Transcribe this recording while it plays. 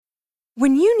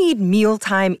When you need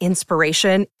mealtime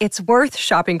inspiration, it's worth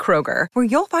shopping Kroger, where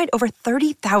you'll find over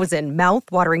 30,000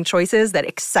 mouth-watering choices that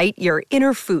excite your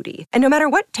inner foodie. And no matter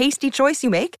what tasty choice you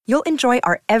make, you'll enjoy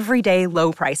our everyday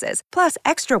low prices, plus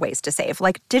extra ways to save,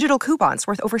 like digital coupons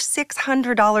worth over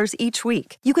 $600 each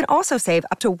week. You can also save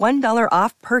up to $1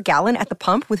 off per gallon at the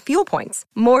pump with fuel points.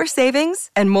 More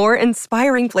savings and more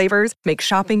inspiring flavors make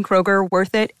shopping Kroger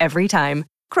worth it every time.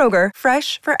 Kroger,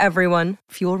 fresh for everyone.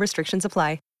 Fuel restrictions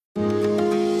apply.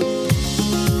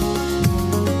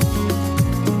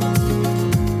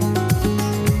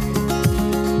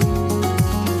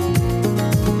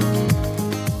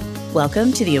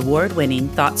 Welcome to the award-winning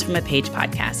Thoughts from a Page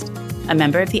podcast, a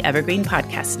member of the Evergreen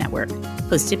Podcast Network,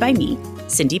 hosted by me,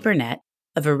 Cindy Burnett,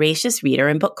 a voracious reader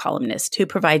and book columnist who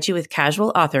provides you with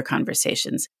casual author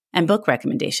conversations and book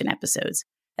recommendation episodes,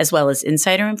 as well as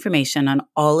insider information on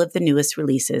all of the newest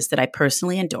releases that I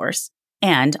personally endorse,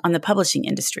 and on the publishing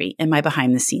industry in my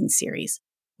Behind the Scenes series.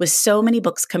 With so many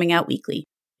books coming out weekly,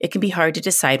 it can be hard to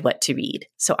decide what to read,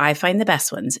 so I find the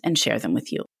best ones and share them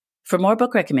with you. For more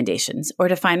book recommendations or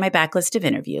to find my backlist of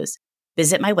interviews,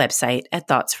 visit my website at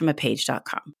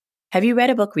thoughtsfromapage.com. Have you read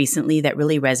a book recently that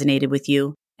really resonated with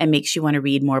you and makes you want to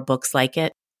read more books like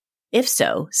it? If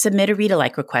so, submit a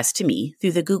read-alike request to me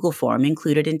through the Google form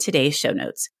included in today's show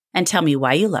notes and tell me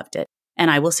why you loved it,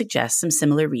 and I will suggest some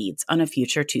similar reads on a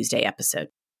future Tuesday episode.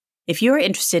 If you are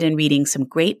interested in reading some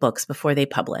great books before they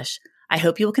publish, I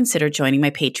hope you will consider joining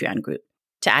my Patreon group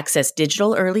to access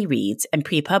digital early reads and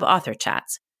pre-pub author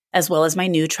chats, as well as my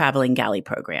new Traveling Galley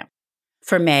program.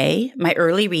 For May, my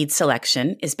early read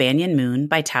selection is Banyan Moon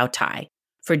by Tao Tai.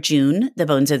 For June, The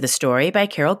Bones of the Story by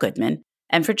Carol Goodman.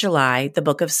 And for July, The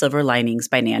Book of Silver Linings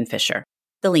by Nan Fisher.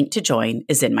 The link to join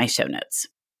is in my show notes.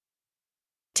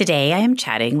 Today, I am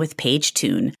chatting with Paige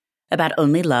Toon about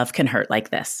Only Love Can Hurt Like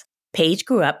This. Paige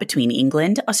grew up between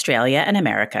England, Australia, and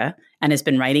America, and has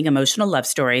been writing emotional love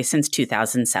stories since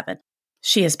 2007.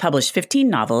 She has published 15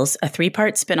 novels, a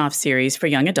 3-part spin-off series for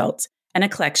young adults, and a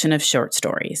collection of short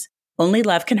stories. Only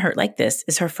Love Can Hurt Like This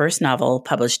is her first novel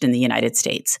published in the United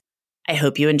States. I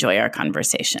hope you enjoy our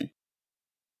conversation.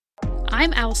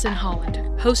 I'm Allison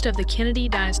Holland, host of the Kennedy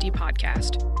Dynasty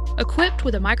podcast. Equipped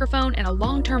with a microphone and a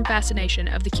long-term fascination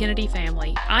of the Kennedy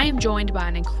family, I am joined by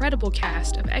an incredible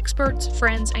cast of experts,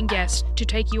 friends, and guests to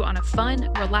take you on a fun,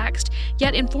 relaxed,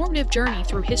 yet informative journey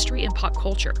through history and pop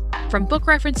culture. From book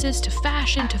references to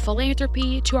fashion to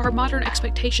philanthropy to our modern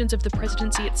expectations of the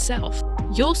presidency itself,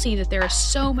 you'll see that there is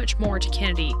so much more to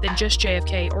Kennedy than just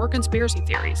JFK or conspiracy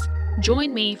theories.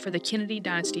 Join me for the Kennedy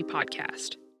Dynasty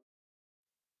podcast.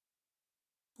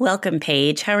 Welcome,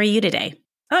 Paige. How are you today?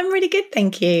 I'm really good,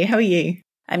 thank you. How are you?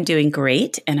 I'm doing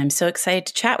great, and I'm so excited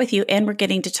to chat with you, and we're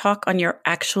getting to talk on your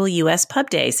actual US Pub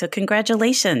Day, so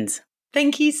congratulations.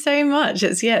 Thank you so much.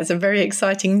 It's a very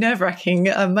exciting, nerve-wracking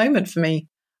moment for me.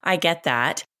 I get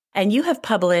that. And you have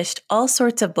published all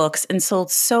sorts of books and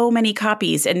sold so many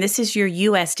copies, and this is your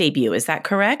US debut, is that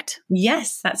correct?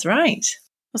 Yes, that's right.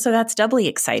 Well, so that's doubly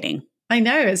exciting. I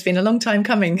know, it's been a long time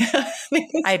coming.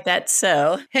 I bet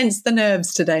so. Hence the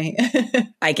nerves today.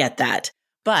 I get that.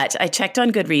 But I checked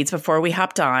on Goodreads before we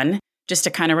hopped on, just to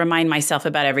kind of remind myself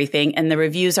about everything, and the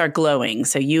reviews are glowing,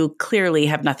 so you clearly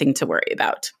have nothing to worry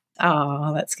about.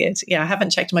 Oh, that's good. Yeah, I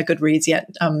haven't checked my Goodreads yet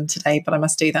today, but I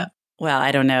must do that. Well,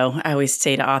 I don't know. I always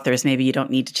say to authors, maybe you don't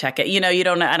need to check it. You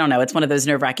don't know. I don't know. It's one of those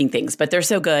nerve-wracking things, but they're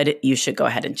so good, you should go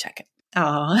ahead and check it.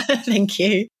 Oh, thank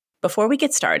you. Before we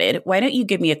get started, why don't you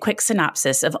give me a quick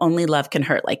synopsis of Only Love Can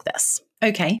Hurt Like This?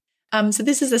 Okay. So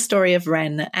this is the story of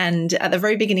Ren, and at the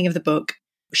very beginning of the book,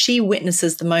 she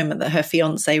witnesses the moment that her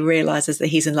fiancé realizes that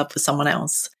he's in love with someone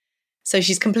else. So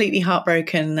she's completely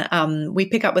heartbroken. We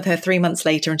pick up with her 3 months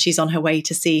later, and she's on her way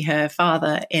to see her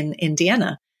father in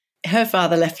Indiana. Her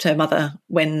father left her mother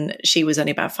when she was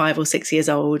only about 5 or 6 years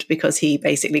old because he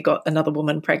basically got another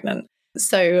woman pregnant.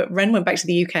 So Ren went back to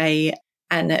the UK,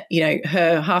 and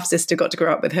her half sister got to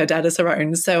grow up with her dad as her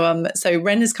own. So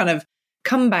Ren has kind of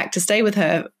come back to stay with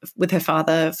her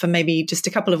father for maybe just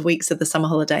a couple of weeks of the summer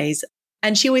holidays.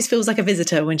 And she always feels like a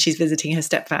visitor when she's visiting her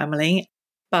stepfamily.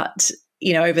 But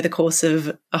over the course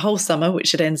of a whole summer,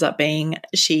 which it ends up being,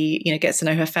 she gets to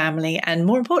know her family, and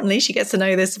more importantly, she gets to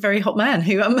know this very hot man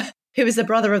who is the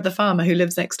brother of the farmer who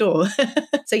lives next door.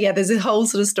 So yeah, there's this whole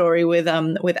sort of story with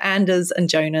Anders and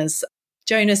Jonas.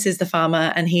 Jonas is the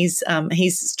farmer, and he's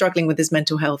struggling with his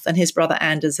mental health, and his brother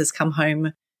Anders has come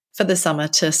home for the summer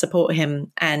to support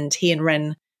him, and he and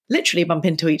Ren literally bump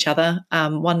into each other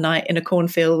one night in a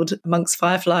cornfield amongst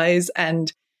fireflies,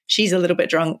 and she's a little bit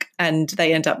drunk, and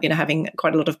they end up having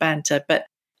quite a lot of banter. But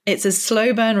It's a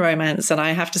slow burn romance, and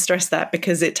I have to stress that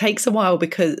because it takes a while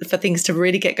for things to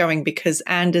really get going, because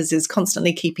Anders is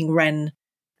constantly keeping Ren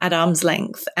at arm's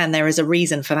length, and there is a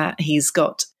reason for that. He's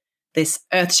got this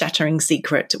earth-shattering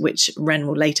secret, which Ren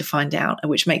will later find out,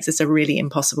 and which makes this a really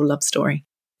impossible love story.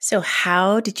 So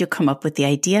how did you come up with the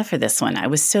idea for this one? I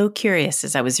was so curious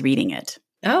as I was reading it.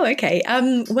 Oh, okay.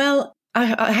 Well,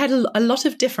 I had a lot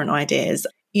of different ideas.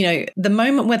 You know, the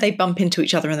moment where they bump into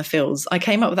each other in the fields, I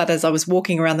came up with that as I was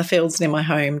walking around the fields near my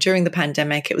home during the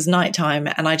pandemic. It was nighttime,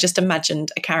 and I just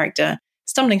imagined a character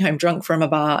stumbling home drunk from a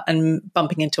bar and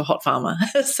bumping into a hot farmer.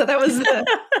 So that was the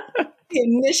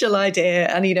initial idea.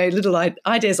 And, you know, little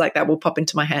ideas like that will pop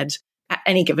into my head at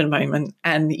any given moment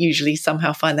and usually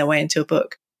somehow find their way into a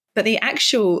book. But the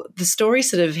story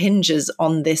sort of hinges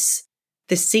on this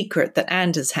secret that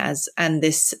Anders has and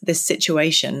this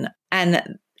situation.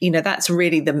 And you know, that's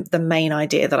really the main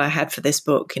idea that I had for this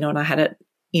book, you know, and I had it,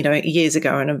 you know, years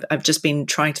ago, and I've just been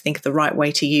trying to think of the right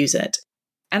way to use it.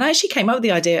 And I actually came up with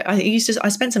the idea. I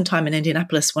spent some time in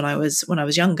Indianapolis when I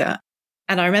was younger,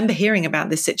 and I remember hearing about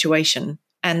this situation.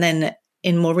 And then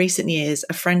in more recent years,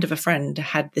 a friend of a friend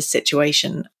had this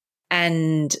situation,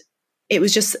 and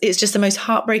it's just the most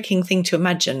heartbreaking thing to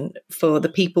imagine for the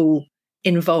people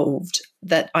involved,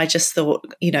 that I just thought,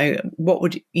 you know, what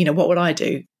would I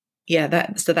do? Yeah,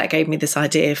 that gave me this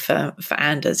idea for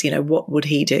Anders. You know, what would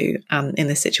he do in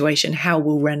this situation? How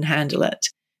will Ren handle it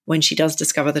when she does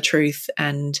discover the truth?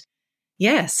 And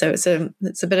yeah, so it's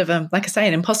a bit of a, like I say,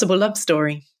 an impossible love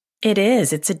story. It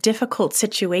is. It's a difficult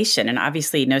situation, and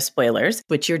obviously no spoilers,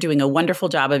 which you're doing a wonderful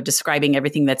job of describing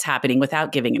everything that's happening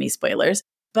without giving any spoilers.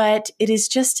 But it is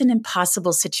just an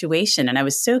impossible situation, and I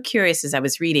was so curious as I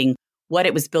was reading what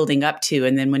it was building up to.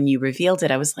 And then when you revealed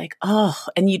it, I was like, oh,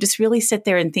 and you just really sit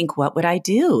there and think, what would I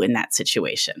do in that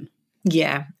situation?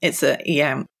 Yeah, it's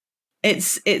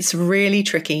really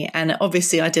tricky. And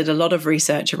obviously I did a lot of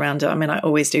research around it. I mean, I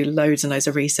always do loads and loads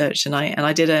of research, and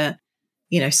I did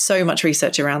so much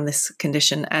research around this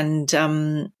condition. And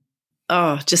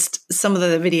just some of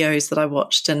the videos that I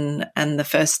watched and the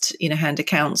first, you know, hand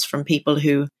accounts from people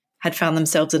who had found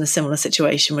themselves in a similar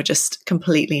situation were just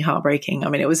completely heartbreaking. I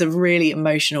mean, it was a really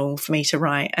emotional for me to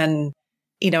write. And,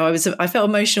 you know, I felt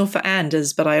emotional for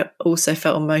Anders, but I also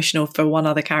felt emotional for one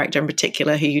other character in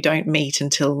particular who you don't meet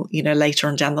until, you know, later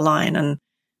on down the line. And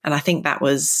I think that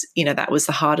was the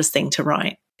hardest thing to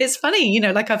write. It's funny, you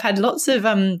know, like I've seen lots of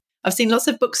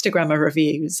Bookstagrammer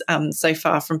reviews so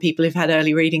far from people who've had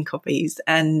early reading copies.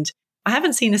 And I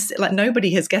haven't seen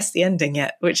nobody has guessed the ending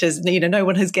yet, which is, you know, no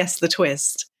one has guessed the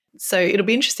twist. So it'll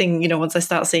be interesting, you know, once I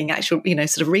start seeing actual, you know,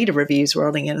 sort of reader reviews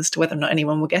rolling in as to whether or not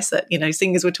anyone will guess it. You know,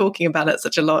 seeing as we're talking about it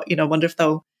such a lot, you know, I wonder if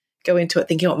they'll go into it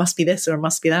thinking, oh, it must be this or it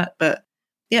must be that. But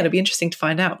yeah, it'll be interesting to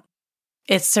find out.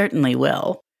 It certainly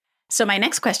will. So my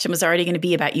next question was already going to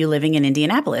be about you living in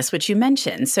Indianapolis, which you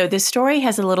mentioned. So this story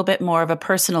has a little bit more of a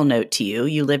personal note to you.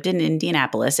 You lived in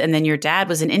Indianapolis, and then your dad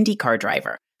was an IndyCar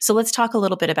driver. So let's talk a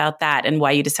little bit about that and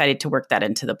why you decided to work that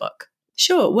into the book.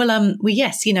 Sure. Well,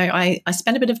 yes, you know, I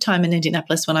spent a bit of time in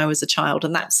Indianapolis when I was a child,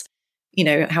 and that's, you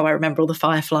know, how I remember all the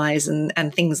fireflies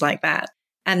and things like that.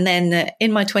 And then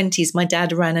in my 20s, my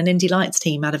dad ran an Indy Lights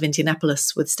team out of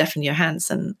Indianapolis with Stefan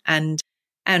Johansson. And,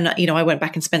 you know, I went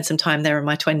back and spent some time there in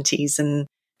my 20s and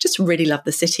just really loved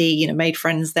the city, you know, made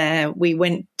friends there. We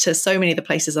went to so many of the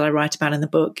places that I write about in the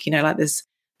book, you know, like the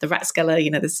Ratskeller, you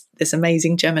know, this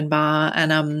amazing German bar,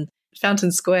 and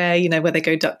Fountain Square, you know, where they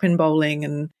go duckpin bowling,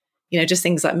 and you know, just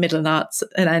things like Midland Arts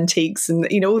and Antiques, and,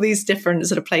 you know, all these different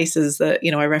sort of places that,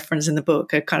 you know, I reference in the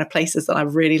book are kind of places that I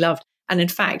really loved. And in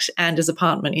fact, Anders'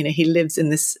 apartment, you know, he lives in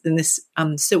this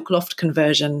silk loft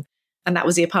conversion. And that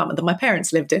was the apartment that my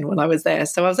parents lived in when I was there.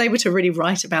 So I was able to really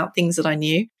write about things that I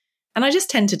knew. And I just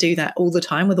tend to do that all the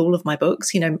time with all of my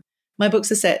books. You know, my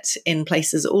books are set in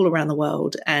places all around the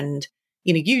world. And,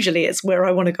 you know, usually it's where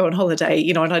I want to go on holiday,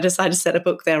 you know, and I decide to set a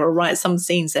book there or write some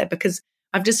scenes there, because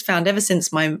I've just found ever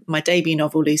since my debut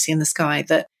novel, Lucy in the Sky,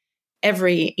 that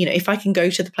if I can go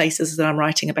to the places that I'm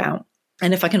writing about,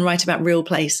 and if I can write about real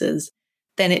places,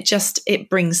 then it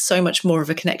brings so much more of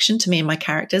a connection to me and my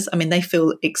characters. I mean, they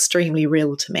feel extremely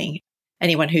real to me.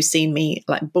 Anyone who's seen me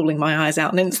like bawling my eyes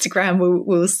out on Instagram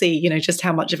will see, you know, just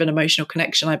how much of an emotional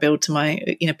connection I build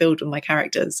with my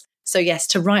characters. So yes,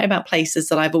 to write about places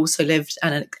that I've also lived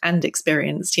and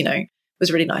experienced, you know,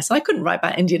 was really nice. And I couldn't write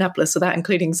about Indianapolis without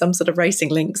including some sort of racing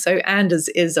link. So Anders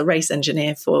is a race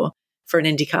engineer for an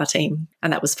IndyCar team.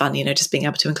 And that was fun, you know, just being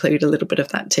able to include a little bit of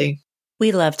that too.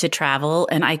 We love to travel.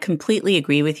 And I completely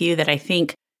agree with you that I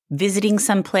think visiting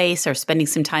some place or spending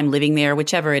some time living there,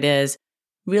 whichever it is,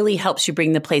 really helps you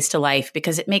bring the place to life,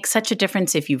 because it makes such a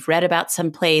difference if you've read about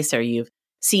some place or you've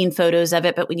seen photos of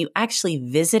it, but when you actually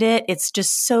visit it, it's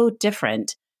just so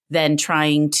different than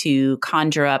trying to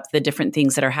conjure up the different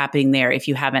things that are happening there if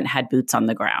you haven't had boots on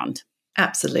the ground.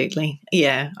 Absolutely.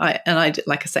 Yeah. I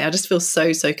like I say, I just feel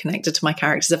so connected to my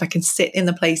characters if I can sit in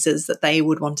the places that they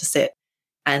would want to sit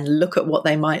and look at what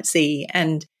they might see.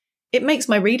 And it makes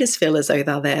my readers feel as though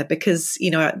they're there because,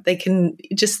 they can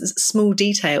just small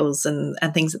details and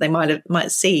things that they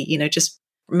might see, just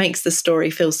makes the story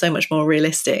feel so much more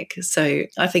realistic. So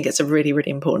I think it's a really,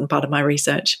 really important part of my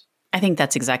research. I think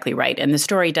that's exactly right. And the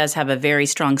story does have a very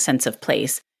strong sense of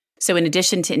place. So in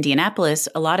addition to Indianapolis,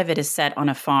 a lot of it is set on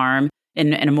a farm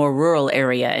in a more rural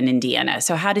area in Indiana.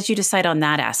 So how did you decide on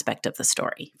that aspect of the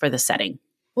story for the setting?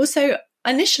 Well, so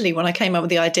initially when I came up with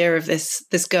the idea of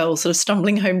this girl sort of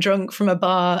stumbling home drunk from a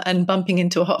bar and bumping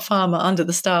into a hot farmer under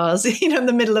the stars, in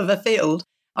the middle of a field,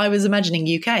 I was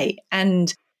imagining UK.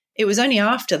 And it was only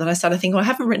after that I started thinking, well, I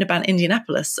haven't written about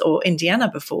Indianapolis or Indiana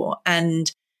before.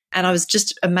 And I was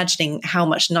just imagining how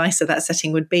much nicer that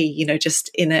setting would be,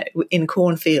 just in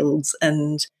cornfields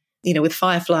and, with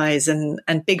fireflies and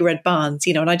big red barns,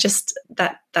 and I just,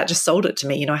 that just sold it to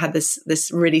me. I had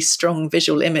this really strong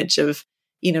visual image of,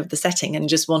 the setting and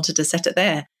just wanted to set it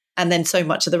there. And then so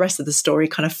much of the rest of the story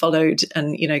kind of followed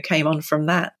and, came on from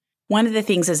that. One of the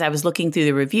things as I was looking through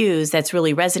the reviews that's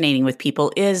really resonating with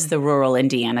people is the rural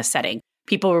Indiana setting.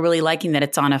 People were really liking that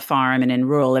it's on a farm and in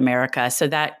rural America. So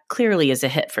that clearly is a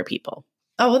hit for people.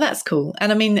 Oh, well, that's cool.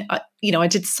 And I mean, I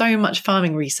did so much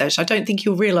farming research. I don't think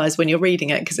you'll realize when you're reading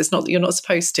it because you're not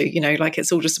supposed to,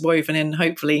 it's all just woven in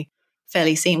hopefully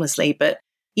fairly seamlessly. But,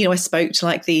 I spoke to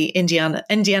like the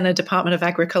Indiana Department of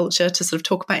Agriculture to sort of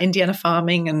talk about Indiana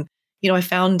farming. And, I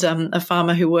found a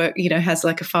farmer who has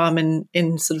like a farm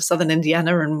in sort of southern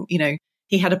Indiana and,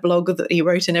 he had a blog that he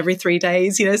wrote in every 3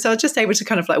 days, so I was just able to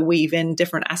kind of like weave in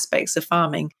different aspects of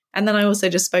farming. And then I also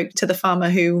just spoke to the farmer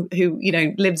who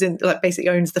lives in, like basically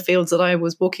owns the fields that I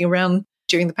was walking around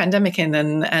during the pandemic in.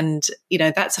 And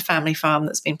that's a family farm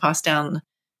that's been passed down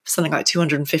for something like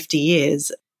 250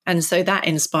 years. And so that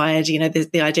inspired,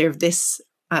 the idea of this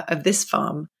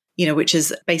farm, which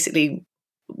is basically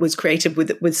was created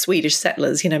with Swedish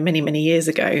settlers, many, many years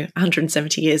ago,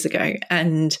 170 years ago.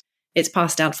 And it's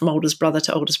passed down from oldest brother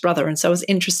to oldest brother. And so I was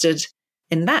interested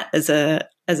in that as a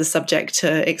subject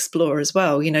to explore as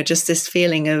well, just this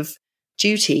feeling of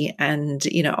duty and,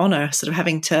 honor, sort of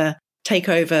having to take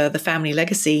over the family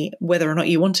legacy, whether or not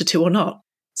you wanted to or not.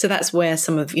 So that's where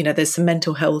some of, there's some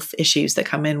mental health issues that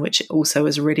come in, which also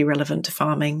is really relevant to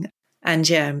farming. And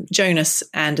yeah, Jonas,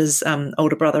 Anders'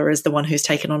 older brother, is the one who's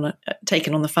taken on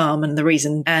the farm. And the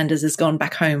reason Anders has gone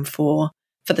back home for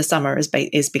the summer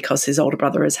is because his older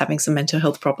brother is having some mental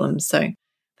health problems. So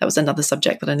that was another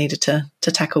subject that I needed to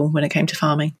tackle when it came to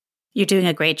farming. You're doing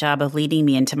a great job of leading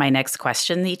me into my next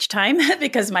question each time,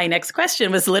 because my next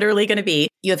question was literally going to be,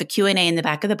 you have a Q&A in the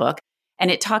back of the book,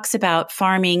 and it talks about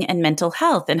farming and mental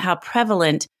health and how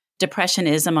prevalent depression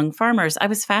is among farmers. I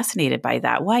was fascinated by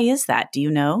that. Why is that? Do you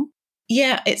know?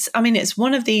 Yeah, it's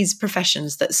one of these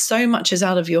professions that so much is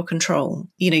out of your control.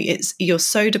 You're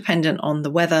so dependent on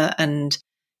the weather and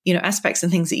aspects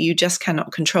and things that you just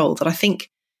cannot control, that I think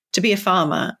to be a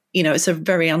farmer, it's a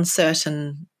very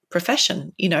uncertain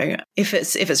profession. If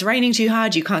it's raining too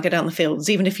hard, you can't get out in the fields,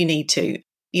 even if you need to,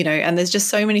 and there's just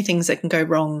so many things that can go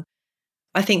wrong.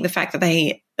 I think the fact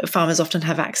that farmers often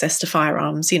have access to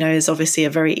firearms, is obviously a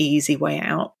very easy way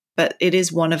out, but it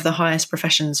is one of the highest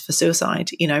professions for suicide,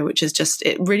 which is just,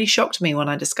 it really shocked me when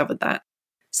I discovered that.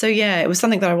 So yeah, it was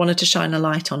something that I wanted to shine a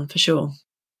light on for sure.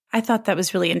 I thought that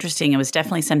was really interesting. It was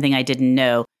definitely something I didn't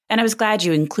know. And I was glad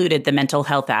you included the mental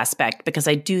health aspect, because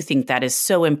I do think that is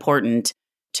so important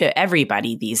to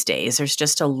everybody these days. There's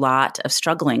just a lot of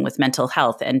struggling with mental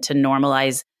health, and to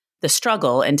normalize the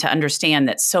struggle and to understand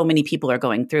that so many people are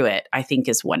going through it, I think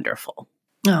is wonderful.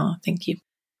 Oh, thank you.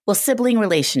 Well, sibling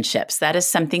relationships, that is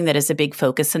something that is a big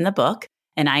focus in the book,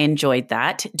 and I enjoyed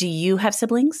that. Do you have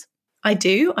siblings? I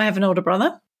do. I have an older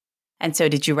brother. And so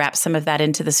did you wrap some of that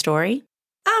into the story?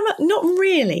 Not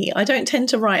really. I don't tend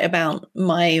to write about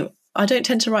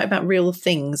real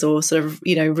things or sort of,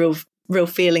 real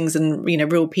feelings and,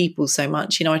 real people so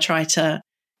much.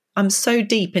 I'm so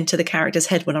deep into the character's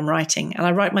head when I'm writing, and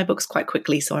I write my books quite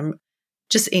quickly. So I'm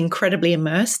just incredibly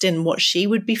immersed in what she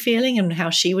would be feeling and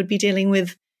how she would be dealing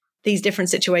with these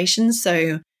different situations.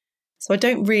 So I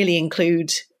don't really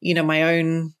include, my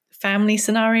own family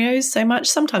scenarios so much.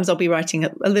 Sometimes I'll be writing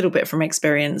a little bit from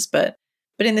experience, but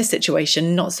in this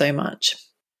situation, not so much.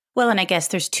 Well, and I guess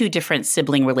there's two different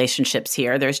sibling relationships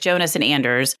here. There's Jonas and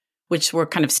Anders, which were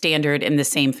kind of standard in the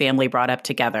same family brought up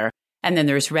together. And then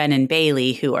there's Ren and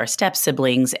Bailey, who are step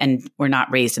siblings and were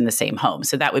not raised in the same home.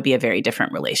 So that would be a very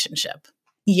different relationship.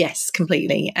 Yes,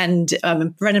 completely. And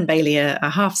Ren and Bailey are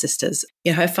half sisters.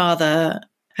 You know, her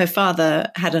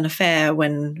father had an affair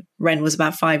when Ren was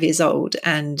about 5 years old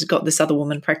and got this other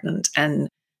woman pregnant. And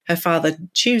her father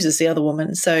chooses the other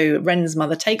woman. So Ren's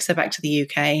mother takes her back to the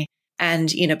UK.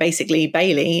 And, you know, basically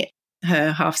Bailey,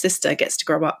 her half sister, gets to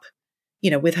grow up,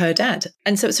 you know, with her dad.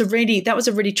 And so that was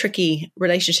a really tricky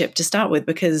relationship to start with,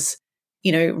 because,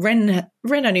 you know, Ren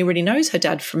only really knows her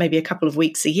dad for maybe a couple of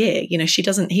weeks a year. You know, he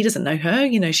doesn't know her,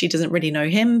 you know, she doesn't really know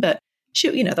him, but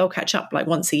you know, they'll catch up like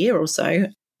once a year or so.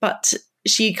 But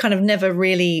she kind of never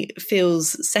really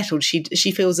feels settled.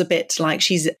 She feels a bit like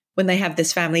when they have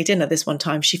this family dinner this one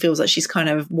time, she feels like she's kind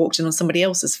of walked in on somebody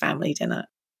else's family dinner.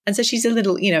 And so she's a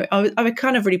little, you know, I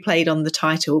kind of really played on the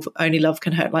title of Only Love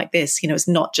Can Hurt Like This. You know, it's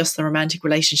not just the romantic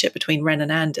relationship between Ren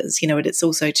and Anders, you know, it's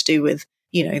also to do with,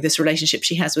 you know, this relationship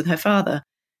she has with her father.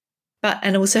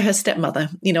 And also her stepmother.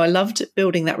 You know, I loved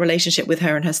building that relationship with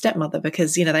her and her stepmother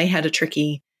because, you know, they had a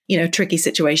tricky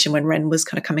situation when Ren was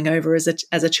kind of coming over as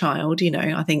a child. You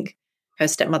know, I think her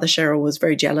stepmother Cheryl was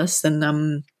very jealous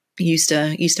and used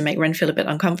to make Ren feel a bit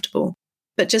uncomfortable.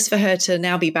 But just for her to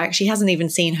now be back, she hasn't even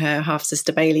seen her half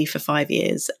sister Bailey for 5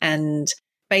 years, and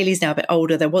Bailey's now a bit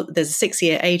older. There's a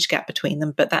 6-year age gap between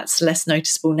them, but that's less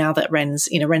noticeable now that Ren's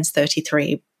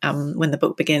 33 when the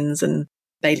book begins, and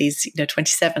Bailey's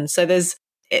 27. So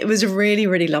it was really,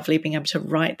 really lovely being able to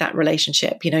write that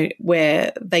relationship, you know,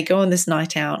 where they go on this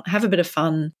night out, have a bit of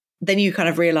fun. Then you kind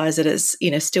of realize that it's,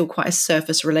 you know, still quite a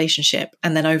surface relationship.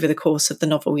 And then over the course of the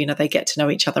novel, you know, they get to know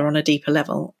each other on a deeper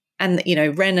level. And, you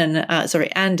know,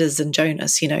 Anders and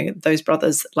Jonas, you know, those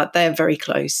brothers, like they're very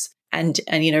close. And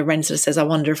you know, Ren sort of says, I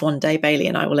wonder if one day Bailey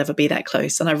and I will ever be that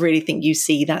close. And I really think you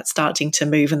see that starting to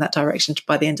move in that direction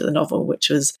by the end of the novel, which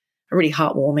was a really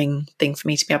heartwarming thing for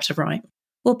me to be able to write.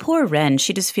 Well, poor Ren,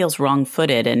 she just feels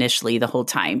wrong-footed initially the whole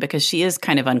time because she is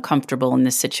kind of uncomfortable in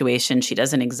this situation. She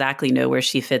doesn't exactly know where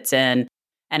she fits in.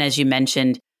 And as you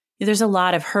mentioned, there's a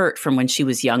lot of hurt from when she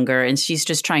was younger, and she's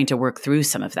just trying to work through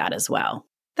some of that as well.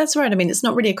 That's right. I mean, it's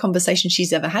not really a conversation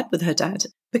she's ever had with her dad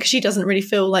because she doesn't really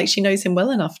feel like she knows him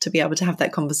well enough to be able to have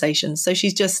that conversation. So she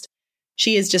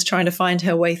is just trying to find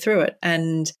her way through it.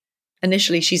 And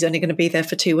initially, she's only going to be there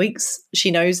for 2 weeks.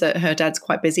 She knows that her dad's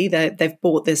quite busy. They've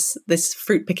bought this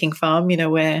fruit picking farm, you know,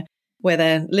 where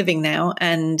they're living now.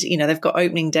 And, you know, they've got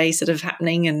opening day sort of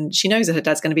happening. And she knows that her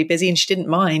dad's going to be busy, and she didn't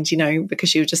mind, you know, because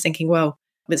she was just thinking, well,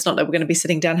 it's not that we're going to be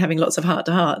sitting down having lots of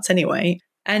heart-to-hearts anyway.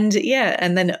 And yeah,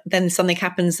 and then something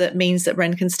happens that means that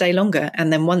Ren can stay longer.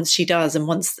 And then once she does, and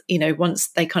once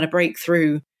they kind of break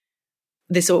through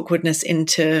this awkwardness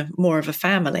into more of a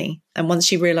family, and once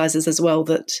she realizes as well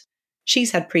that she's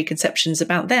had preconceptions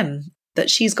about them that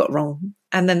she's got wrong,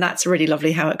 and then that's really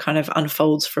lovely how it kind of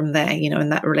unfolds from there, you know,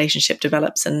 and that relationship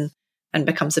develops and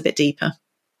becomes a bit deeper.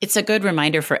 It's a good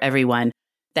reminder for everyone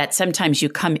that sometimes you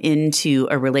come into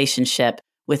a relationship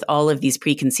with all of these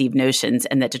preconceived notions,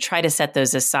 and that to try to set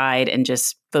those aside and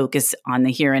just focus on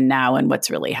the here and now and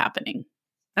what's really happening.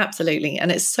 Absolutely.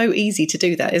 And it's so easy to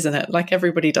do that, isn't it? Like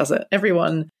everybody does it.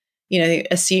 Everyone, you know,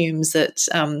 assumes that,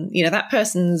 you know, that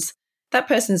person's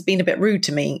been a bit rude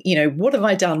to me. You know, what have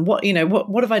I done? What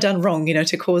have I done wrong, you know,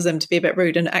 to cause them to be a bit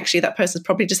rude? And actually that person's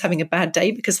probably just having a bad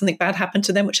day because something bad happened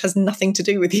to them, which has nothing to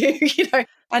do with you, you know,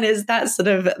 and it's that sort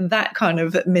of, that kind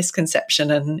of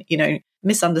misconception and, you know,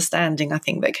 misunderstanding, I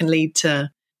think, that can lead to,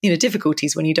 you know,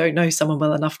 difficulties when you don't know someone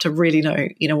well enough to really know,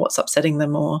 you know, what's upsetting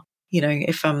them, or, you know,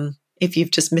 if you've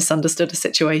just misunderstood a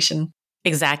situation.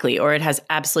 Exactly. Or it has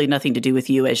absolutely nothing to do with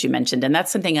you, as you mentioned. And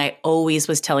that's something I always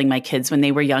was telling my kids when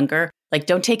they were younger. Like,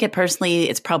 don't take it personally.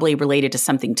 It's probably related to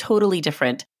something totally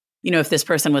different. You know, if this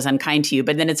person was unkind to you,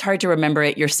 but then it's hard to remember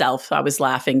it yourself. I was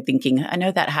laughing, thinking, I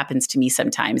know that happens to me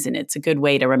sometimes. And it's a good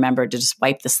way to remember to just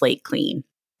wipe the slate clean.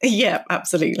 Yeah,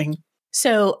 absolutely.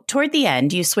 So toward the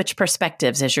end, you switch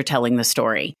perspectives as you're telling the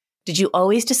story. Did you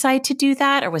always decide to do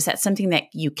that? Or was that something that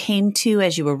you came to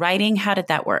as you were writing? How did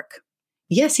that work?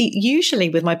 Yes, usually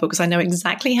with my books, I know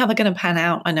exactly how they're going to pan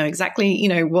out. I know exactly, you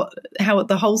know, how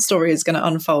the whole story is going to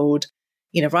unfold,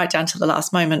 you know, right down to the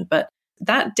last moment. But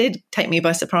that did take me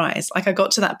by surprise. Like, I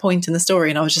got to that point in the story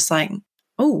and I was just like,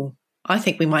 oh, I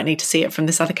think we might need to see it from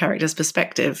this other character's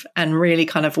perspective and really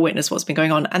kind of witness what's been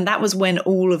going on. And that was when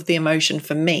all of the emotion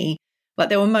for me, like,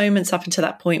 there were moments up until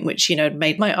that point which, you know,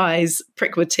 made my eyes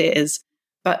prick with tears.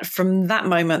 But from that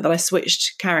moment that I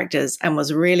switched characters and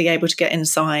was really able to get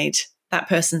inside that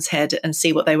person's head and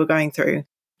see what they were going through,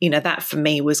 you know, that for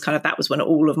me was kind of, that was when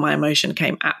all of my emotion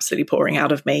came absolutely pouring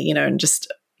out of me, you know, and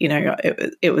just, you know,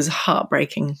 it was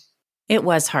heartbreaking. It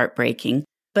was heartbreaking.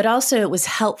 But also it was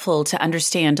helpful to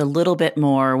understand a little bit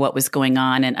more what was going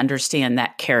on and understand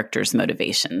that character's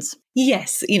motivations.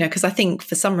 Yes, because I think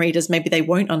for some readers, maybe they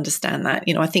won't understand that.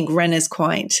 I think Ren is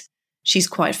she's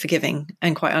quite forgiving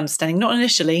and quite understanding. Not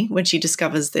initially when she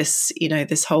discovers this,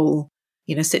 this whole,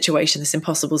 situation, this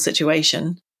impossible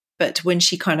situation, but when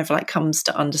she kind of like comes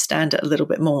to understand it a little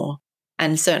bit more.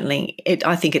 And certainly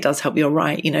I think it does help, you're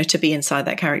right, to be inside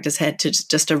that character's head,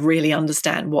 to really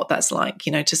understand what that's like,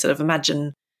 to sort of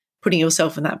imagine putting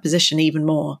yourself in that position even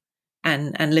more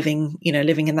and living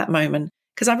in that moment.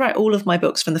 Because I write all of my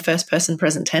books from the first person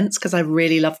present tense, because I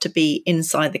really love to be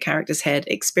inside the character's head,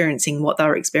 experiencing what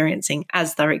they're experiencing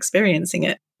as they're experiencing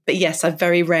it. But yes, I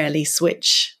very rarely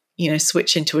switch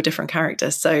into a different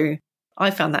character. So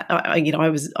I found that I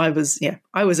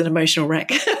was an emotional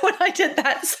wreck when I did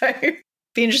that. So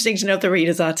be interesting to know if the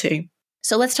readers are too.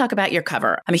 So let's talk about your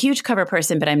cover. I'm a huge cover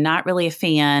person, but I'm not really a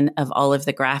fan of all of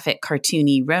the graphic,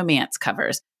 cartoony romance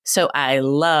covers. So I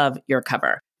love your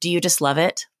cover. Do you just love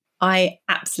it? I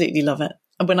absolutely love it.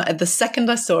 The second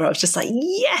I saw it, I was just like,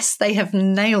 yes, they have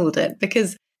nailed it.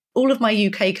 Because all of my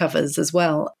UK covers as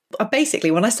well, basically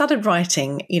when I started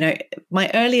writing, my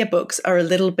earlier books are a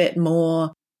little bit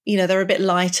more, they're a bit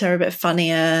lighter, a bit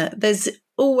funnier. There's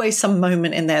always some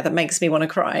moment in there that makes me want to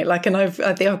cry. And I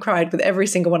think I've cried with every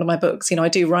single one of my books. I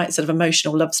do write sort of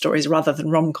emotional love stories rather than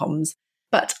rom-coms.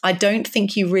 But I don't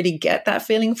think you really get that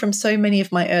feeling from so many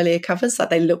of my earlier covers,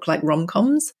 that they look like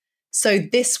rom-coms. So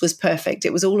this was perfect.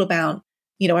 It was all about,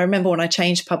 I remember when I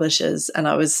changed publishers and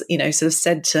I was, sort of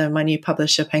said to my new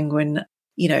publisher, Penguin,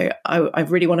 I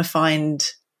really want to find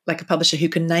like a publisher who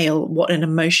can nail what an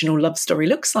emotional love story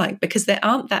looks like, because there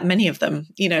aren't that many of them,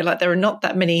 there are not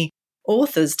that many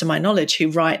authors to my knowledge who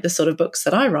write the sort of books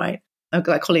that I write.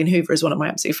 Like Colleen Hoover is one of my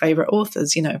absolute favorite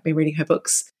authors. I've been reading her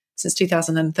books since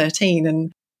 2013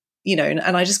 and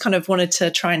I just kind of wanted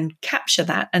to try and capture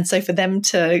that. And so for them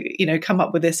to, come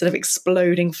up with this sort of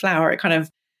exploding flower, it kind of,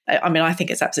 I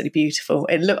think it's absolutely beautiful.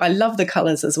 I love the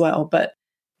colors as well, but,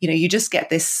 you just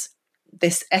get this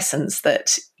essence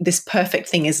that this perfect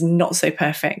thing is not so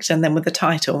perfect. And then with the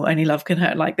title, Only Love Can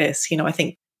Hurt Like This,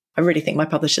 I really think my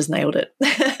publisher's nailed it.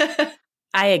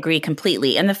 I agree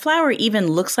completely. And the flower even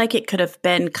looks like it could have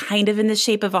been kind of in the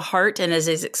shape of a heart, and as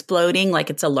it's exploding, like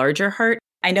it's a larger heart.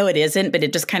 I know it isn't, but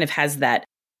it just kind of has that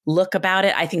look about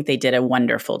it. I think they did a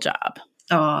wonderful job.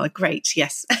 Oh, great.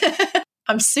 Yes.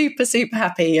 I'm super, super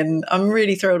happy. And I'm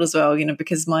really thrilled as well,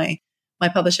 because my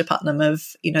publisher Putnam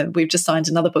we've just signed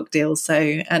another book deal. So,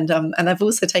 and I've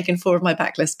also taken 4 of my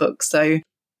backlist books. So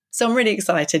I'm really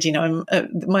excited.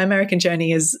 My American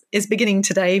journey is beginning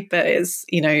today, but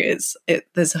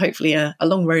there's hopefully a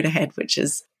long road ahead, which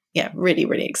is, really,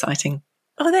 really exciting.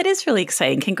 Oh, that is really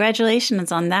exciting.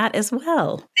 Congratulations on that as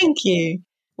well. Thank you.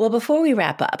 Well, before we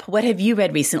wrap up, what have you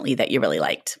read recently that you really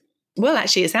liked? Well,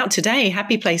 actually, it's out today.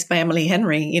 Happy Place by Emily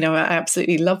Henry. I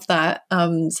absolutely love that.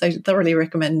 So thoroughly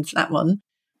recommend that one.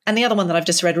 And the other one that I've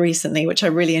just read recently, which I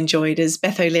really enjoyed, is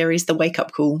Beth O'Leary's The Wake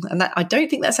Up Call. And that I don't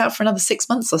think that's out for another 6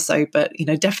 months or so, but,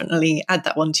 definitely add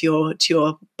that one to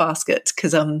your basket,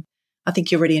 because I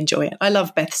think you'll really enjoy it. I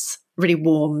love Beth's really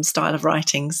warm style of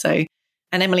writing.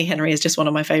 And Emily Henry is just one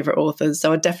of my favorite authors.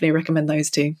 So I definitely recommend those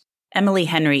two. Emily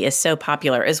Henry is so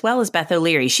popular, as well as Beth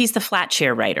O'Leary. She's the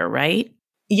Flatshare writer, right?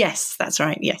 Yes, that's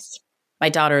right. Yes. My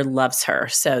daughter loves her.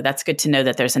 So that's good to know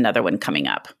that there's another one coming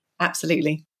up.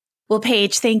 Absolutely. Well,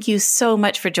 Paige, thank you so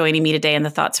much for joining me today on the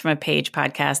Thoughts from a Page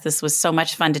podcast. This was so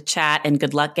much fun to chat, and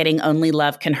good luck getting Only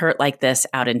Love Can Hurt Like This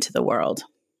out into the world.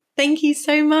 Thank you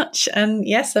so much. And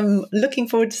yes, I'm looking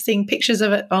forward to seeing pictures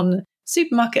of it on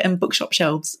supermarket and bookshop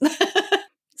shelves.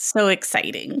 So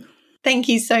exciting. Thank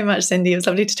you so much, Cindy. It was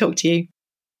lovely to talk to you.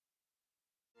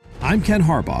 I'm Ken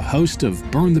Harbaugh, host of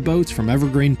Burn the Boats from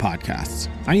Evergreen Podcasts.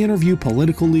 I interview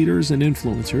political leaders and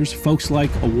influencers, folks like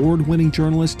award-winning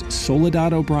journalist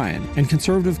Soledad O'Brien and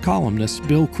conservative columnist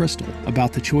Bill Kristol,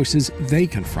 about the choices they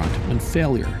confront when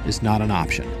failure is not an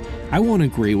option. I won't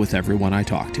agree with everyone I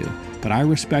talk to, but I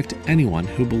respect anyone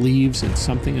who believes in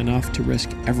something enough to risk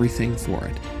everything for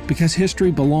it. Because history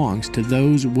belongs to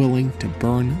those willing to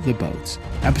burn the boats.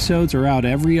 Episodes are out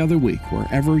every other week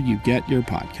wherever you get your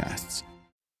podcasts.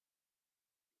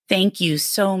 Thank you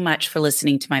so much for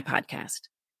listening to my podcast.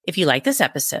 If you like this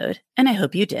episode, and I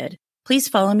hope you did, please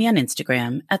follow me on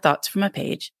Instagram at Thoughts from a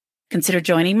Page. Consider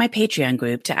joining my Patreon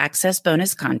group to access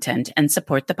bonus content and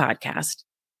support the podcast.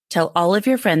 Tell all of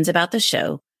your friends about the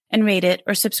show and rate it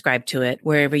or subscribe to it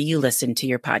wherever you listen to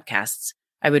your podcasts.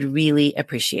 I would really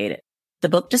appreciate it. The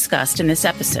book discussed in this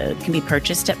episode can be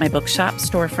purchased at my bookshop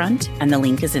storefront, and the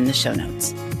link is in the show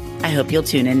notes. I hope you'll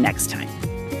tune in next time.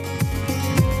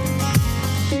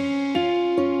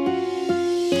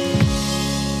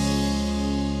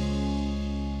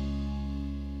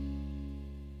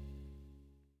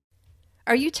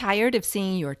 Are you tired of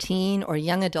seeing your teen or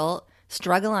young adult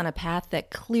struggle on a path that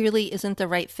clearly isn't the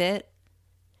right fit?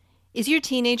 Is your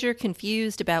teenager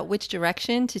confused about which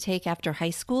direction to take after high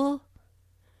school?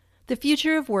 The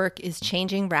future of work is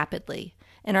changing rapidly,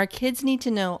 and our kids need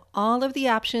to know all of the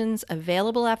options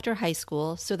available after high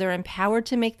school so they're empowered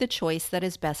to make the choice that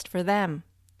is best for them.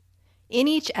 In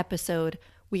each episode,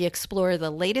 we explore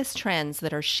the latest trends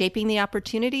that are shaping the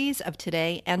opportunities of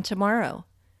today and tomorrow.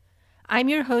 I'm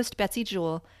your host, Betsy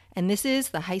Jewell, and this is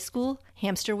the High School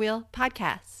Hamster Wheel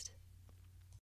Podcast.